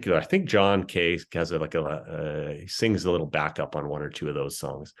in particular, I think John Kay has he sings a little backup on 1 or 2 of those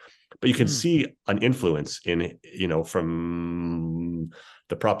songs, but you can see an influence in from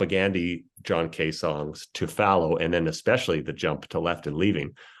the Propaganda John Kay songs to Fallow, and then especially the jump to Left and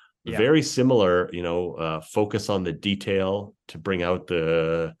Leaving. Very similar, focus on the detail to bring out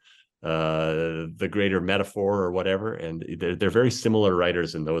the greater metaphor or whatever, and they're very similar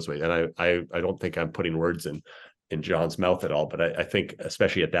writers in those ways. And I don't think I'm putting words in John's mouth at all, but I think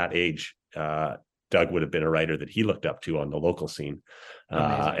especially at that age, Doug would have been a writer that he looked up to on the local scene,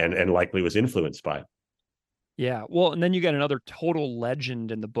 and likely was influenced by. Yeah, well, and then you got another total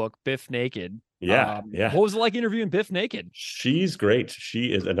legend in the book, Biff Naked. Yeah. What was it like interviewing Biff Naked? She's great.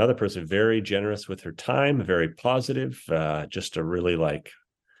 She is another person very generous with her time, very positive, just a really like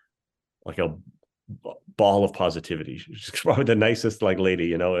a ball of positivity. She's probably the nicest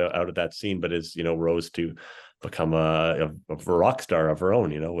lady, out of that scene, but is, rose to become a rock star of her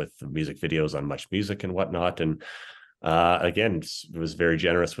own, with music videos on Much Music and whatnot. And again, was very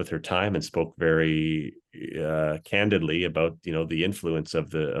generous with her time and spoke very candidly about, you know, the influence of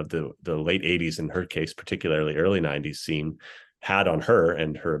the late 80s, in her case, particularly early 90s scene, had on her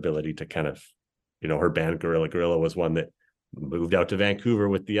and her ability to kind of, you know, her band Gorilla was one that moved out to Vancouver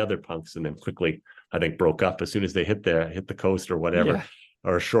with the other punks and then quickly, I think, broke up as soon as they hit the coast or whatever, Yeah.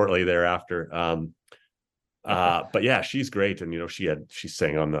 or shortly thereafter. But yeah, she's great. And, you know, she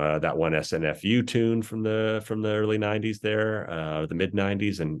sang on that one SNFU tune from the early 90s there, the mid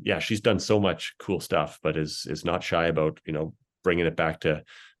 90s. And yeah, she's done so much cool stuff, but is not shy about, you know, bringing it back to,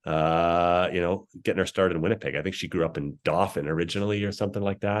 you know, getting her started in Winnipeg. I think she grew up in Dauphin originally or something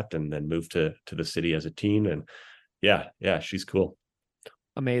like that, and then moved to the city as a teen. And yeah, she's cool.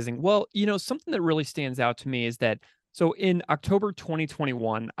 Amazing. Well, you know, something that really stands out to me is that so in October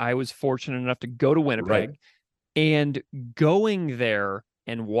 2021, I was fortunate enough to go to Right. Winnipeg, and going there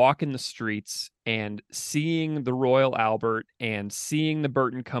and walking the streets and seeing the Royal Albert and seeing the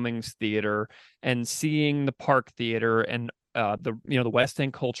Burton Cummings Theater and seeing the Park Theater and the West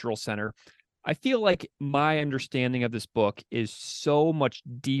End Cultural Center. I feel like my understanding of this book is so much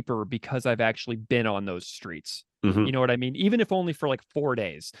deeper because I've actually been on those streets. You Mhm. know what I mean? Even if only for like 4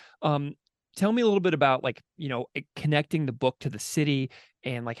 days. Tell me a little bit about, like, you know, connecting the book to the city,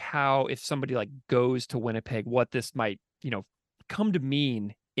 and like how, if somebody like goes to Winnipeg, what this might, you know, come to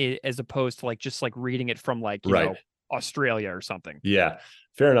mean, as opposed to like just like reading it from like, you Right. know, Australia or something. Yeah,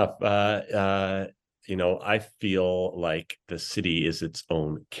 fair enough. You know, I feel like the city is its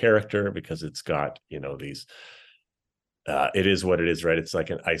own character because it's got, you know, these it is what it is, right? It's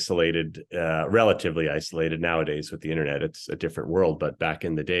like an isolated, relatively isolated nowadays with the internet. It's a different world, but back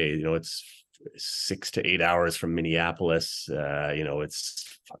in the day, you know, it's 6 to 8 hours from Minneapolis. You know,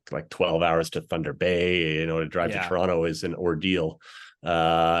 it's like 12 hours to Thunder Bay. You know, to drive to Yeah. Toronto is an ordeal.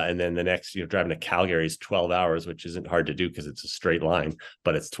 And then the next, you know, driving to Calgary is 12 hours, which isn't hard to do because it's a straight line,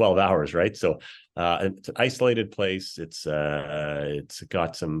 but it's 12 hours, right? So it's an isolated place. It's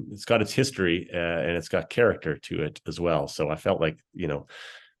got its history, and it's got character to it as well. So I felt like, you know,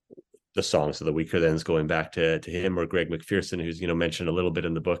 the songs of the Weaker Thans, going back to him or Greg McPherson, who's, you know, mentioned a little bit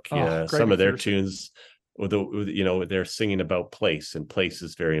in the book. Oh, Greg Some of their McPherson. tunes, you know, they're singing about place, and place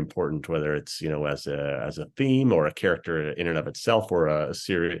is very important, whether it's, you know, as a theme or a character in and of itself, or a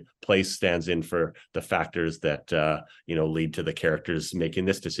series. Place stands in for the factors that you know, lead to the characters making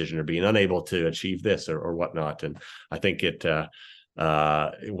this decision or being unable to achieve this or whatnot. And I think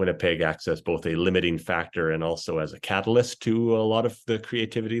Winnipeg acts as both a limiting factor and also as a catalyst to a lot of the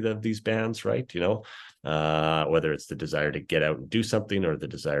creativity of these bands, right? You know, whether it's the desire to get out and do something, or the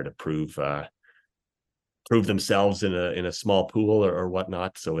desire to prove themselves in a small pool or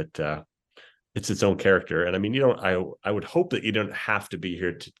whatnot. So it's its own character. And I mean, you don't, I would hope that you don't have to be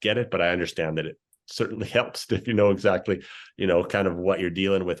here to get it, but I understand that it certainly helps if you know exactly, you know, kind of what you're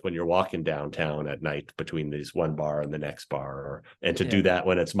dealing with when you're walking downtown at night between these one bar and the next bar, and to do Yeah. that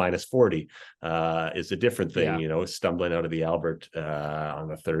when it's -40 is a different thing. Yeah. You know, stumbling out of the Albert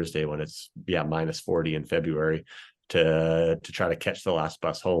on a Thursday when it's -40 in February to try to catch the last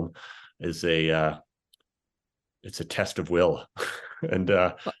bus home is it's a test of will and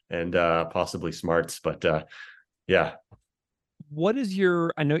possibly smarts, but yeah. What is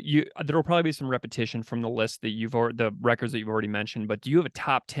your, I know you, there will probably be some repetition from the list that the records that you've already mentioned, but do you have a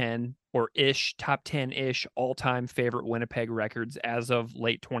top 10 or top 10-ish all-time favorite Winnipeg records as of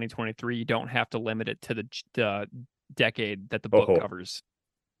late 2023? You don't have to limit it to the decade that the book Oh, covers.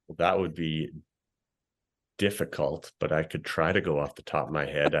 that would be difficult, but I could try to go off the top of my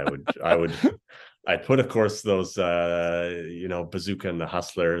head. I'd put, of course, those you know, Bazooka and the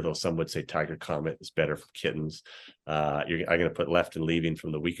Hustler, though some would say Tiger Comet is better for kittens. I'm going to put Left and Leaving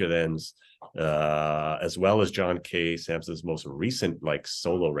from the Weaker Thans, as well as John K. Sampson's most recent like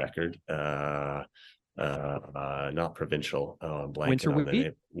solo record, not Provincial. Oh, I'm blanking Winter on the Wheat?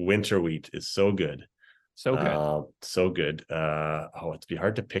 name. Winter Wheat is so good. So good. So good. It'd be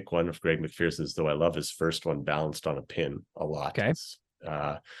hard to pick one of Greg McPherson's, though I love his first one, Balanced on a Pin, a lot. Okay. It's,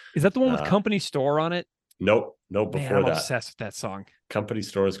 Is that the one with Company Store on it? nope, Man, before I'm that. obsessed with that song. Company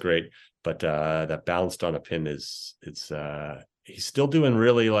Store is great, but that Balanced on a Pin he's still doing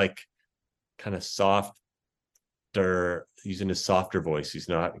really like kind of using his softer voice. He's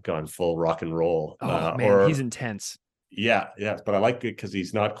not gone full rock and roll. Oh man, he's intense. Yeah, but I like it because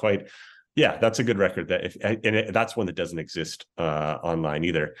he's not quite. Yeah, that's a good record. That's one that doesn't exist online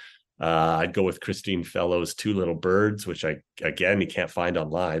either. I'd go with Christine Fellow's Two Little Birds, which you can't find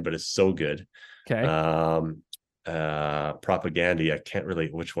online, but it's so good. Okay. Propaganda. I can't really.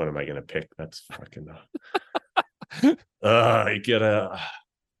 Which one am I going to pick? That's fucking. You get a.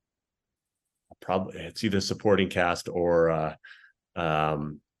 probably it's either supporting cast or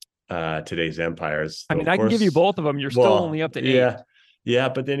Today's Empires. I So mean, of I can give you course, both of them. You're still well, only up to 8. yeah,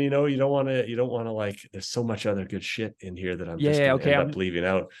 but then you don't want to like. There's so much other good shit in here that I'm just Yeah, going to okay. end up leaving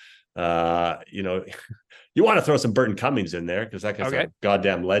out. You want to throw some Burton Cummings in there because that guy's Okay. a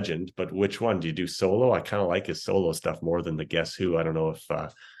goddamn legend. But which one do you do solo? I kind of like his solo stuff more than the Guess Who. I don't know if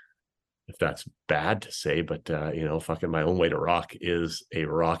that's bad to say, but fucking My Own Way to Rock is a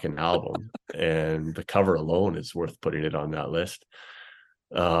rocking album, and the cover alone is worth putting it on that list.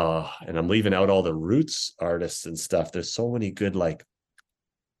 And I'm leaving out all the roots artists and stuff. There's so many good like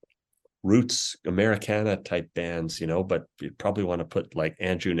roots Americana type bands, but you probably want to put like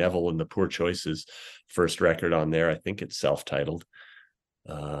Andrew Neville and the Poor Choices first record on there. I think it's self-titled.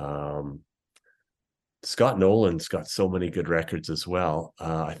 Scott Nolan's got so many good records as well.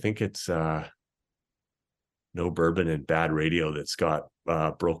 I think it's No Bourbon and Bad Radio that's got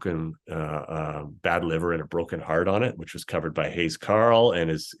broken Bad Liver and a Broken Heart on it, which was covered by Hayes Carl and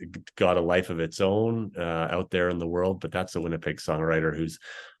has got a life of its own out there in the world. But that's a Winnipeg songwriter who's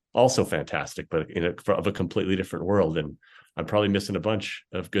also fantastic, but of a completely different world. And I'm probably missing a bunch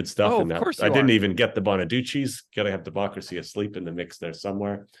of good stuff in that. Of course I didn't even get the Bonaducci's. Got to have Democracy Asleep in the mix there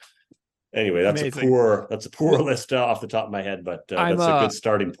somewhere. Anyway, that's Amazing. a poor list off the top of my head, but that's a good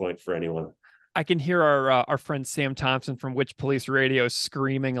starting point for anyone. I can hear our friend Sam Thompson from Witch Police Radio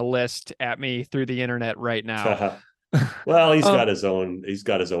screaming a list at me through the internet right now. Well, he's got his own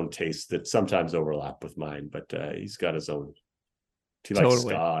tastes that sometimes overlap with mine, but he's got his own. He likes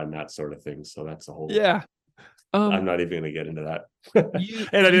ska and that sort of thing, so that's a whole. Yeah. I'm not even going to get into that.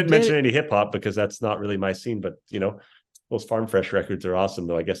 And I didn't mention any hip hop because that's not really my scene. But those Farm Fresh records are awesome,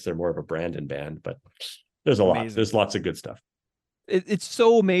 though. I guess they're more of a Brandon band, but there's a lot. There's lots of good stuff. It's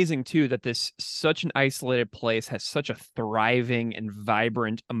so amazing too that this such an isolated place has such a thriving and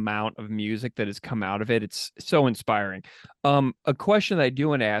vibrant amount of music that has come out of it. It's so inspiring. A question that I do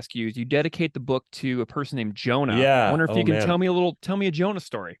want to ask you is: you dedicate the book to a person named Jonah. Yeah. I wonder if you can tell me a Jonah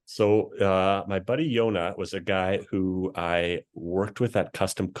story. So my buddy Jonah was a guy who I worked with at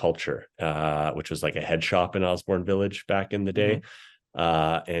Custom Culture, which was like a head shop in Osborne Village back in the day.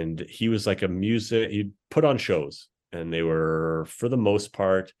 And he was like he'd put on shows. And they were, for the most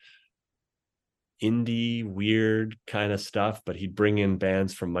part, indie, weird kind of stuff. But he'd bring in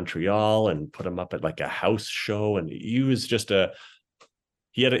bands from Montreal and put them up at like a house show. And he was just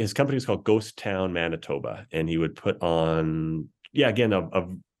his company was called Ghost Town Manitoba. And he would put on,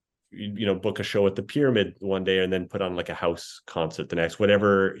 book a show at the Pyramid one day and then put on like a house concert the next,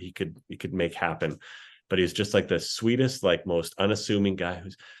 whatever he could make happen. But he was just like the sweetest, like most unassuming guy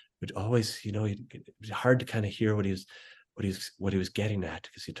would always, it was hard to kind of hear what he was getting at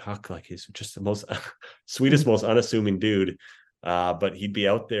because he talked like he's just the most sweetest, most unassuming dude. But he'd be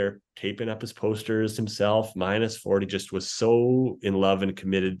out there taping up his posters himself, -40, just was so in love and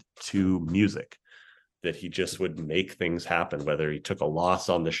committed to music that he just would make things happen, whether he took a loss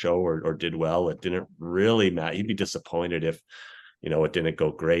on the show or did well. It didn't really matter. He'd be disappointed if, it didn't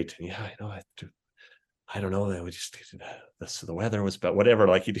go great. Yeah, I don't know. That was just the weather was, but whatever.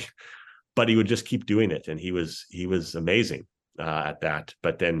 But he would just keep doing it, and he was amazing at that.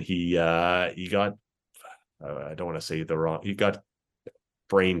 But then he got I don't want to say he got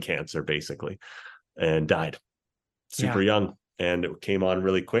brain cancer basically, and died super young, and it came on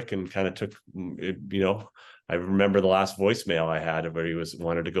really quick and kind of took. I remember the last voicemail I had where he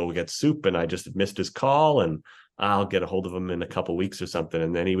wanted to go get soup, and I just missed his call, and I'll get a hold of him in a couple of weeks or something,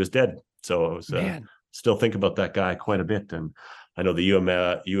 and then he was dead. So it was. Still think about that guy quite a bit. And I know the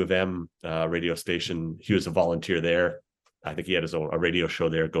U of M radio station, he was a volunteer there. I think he had a radio show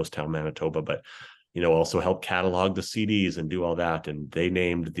there, Ghost Town, Manitoba, but, also helped catalog the CDs and do all that. And they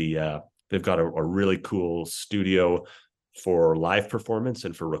named they've got a really cool studio for live performance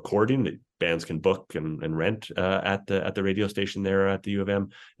and for recording that bands can book and rent at the radio station there at the U of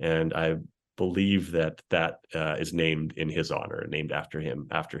M. And I believe that is named in his honor, named after him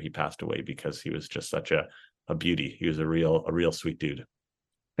after he passed away, because he was just such a beauty. He was a real sweet dude.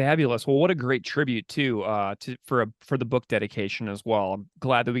 Fabulous. Well, what a great tribute for the book dedication as well. I'm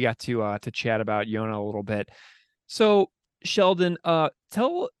glad that we got to chat about Jonah a little bit. So Sheldon,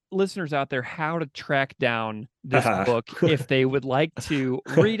 tell listeners out there how to track down this book if they would like to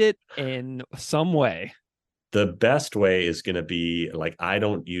read it in some way. The best way is going to be I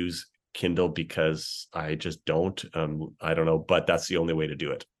don't use Kindle because I just don't. I don't know, but that's the only way to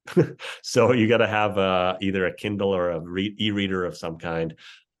do it. So you got to have either a Kindle or a e-reader of some kind.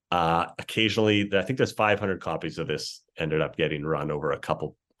 Occasionally, I think there's 500 copies of this ended up getting run over a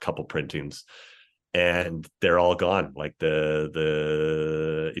couple printings. and they're all gone. Like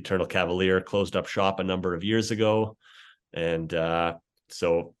the Eternal Cavalier closed up shop a number of years ago, and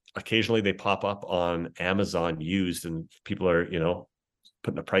so occasionally they pop up on Amazon used, and people are,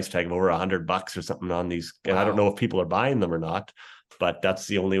 putting a price tag of over $100 or something on these. And I don't know if people are buying them or not, but that's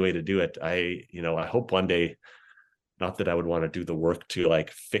the only way to do it. I hope one day, not that I would want to do the work to like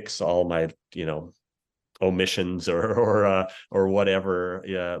fix all my, omissions or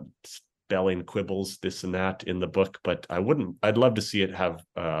whatever, spelling quibbles, this and that in the book, but I'd love to see it have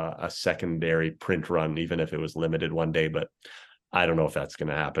a secondary print run, even if it was limited one day, but I don't know if that's going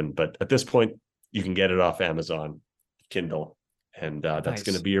to happen. But at this point, you can get it off Amazon Kindle, and that's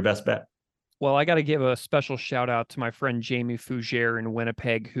going to be your best bet. Well, I got to give a special shout out to my friend Jamie Fougere in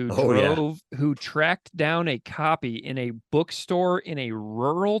Winnipeg, who who tracked down a copy in a bookstore in a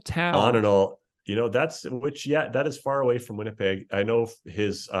rural town. On and all, that is far away from Winnipeg. I know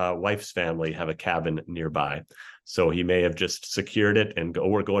his wife's family have a cabin nearby, so he may have just secured it and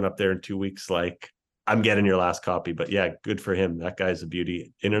we're going up there in 2 weeks. Like, I'm getting your last copy, but yeah, good for him. That guy's a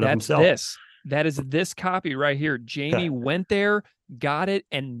beauty in and of himself. That is this copy right here. Jamie went there, got it,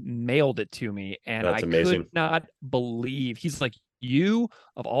 and mailed it to me. And I could not believe, he's like, you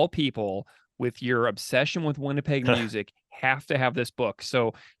of all people with your obsession with Winnipeg music have to have this book.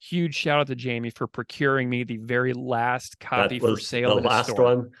 So huge shout out to Jamie for procuring me the very last copy for sale. The last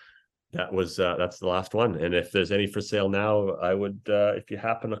one. That's the last one. And if there's any for sale now, I would, if you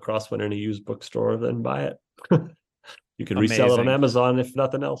happen across one in a used bookstore, then buy it. You can resell it on Amazon, if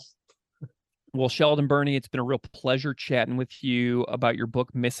nothing else. Well, Sheldon, Birnie, it's been a real pleasure chatting with you about your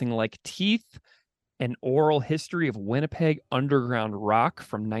book, Missing Like Teeth, an oral history of Winnipeg underground rock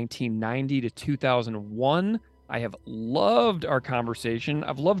from 1990 to 2001. I have loved our conversation.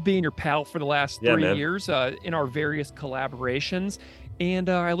 I've loved being your pal for the last 3 years in our various collaborations. And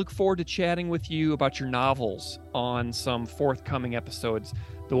I look forward to chatting with you about your novels on some forthcoming episodes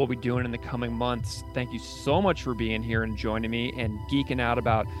that we'll be doing in the coming months. Thank you so much for being here and joining me and geeking out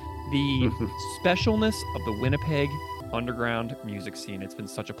about the specialness of the Winnipeg underground music scene. It's been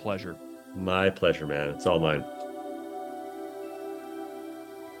such a pleasure. My pleasure, man. It's all mine.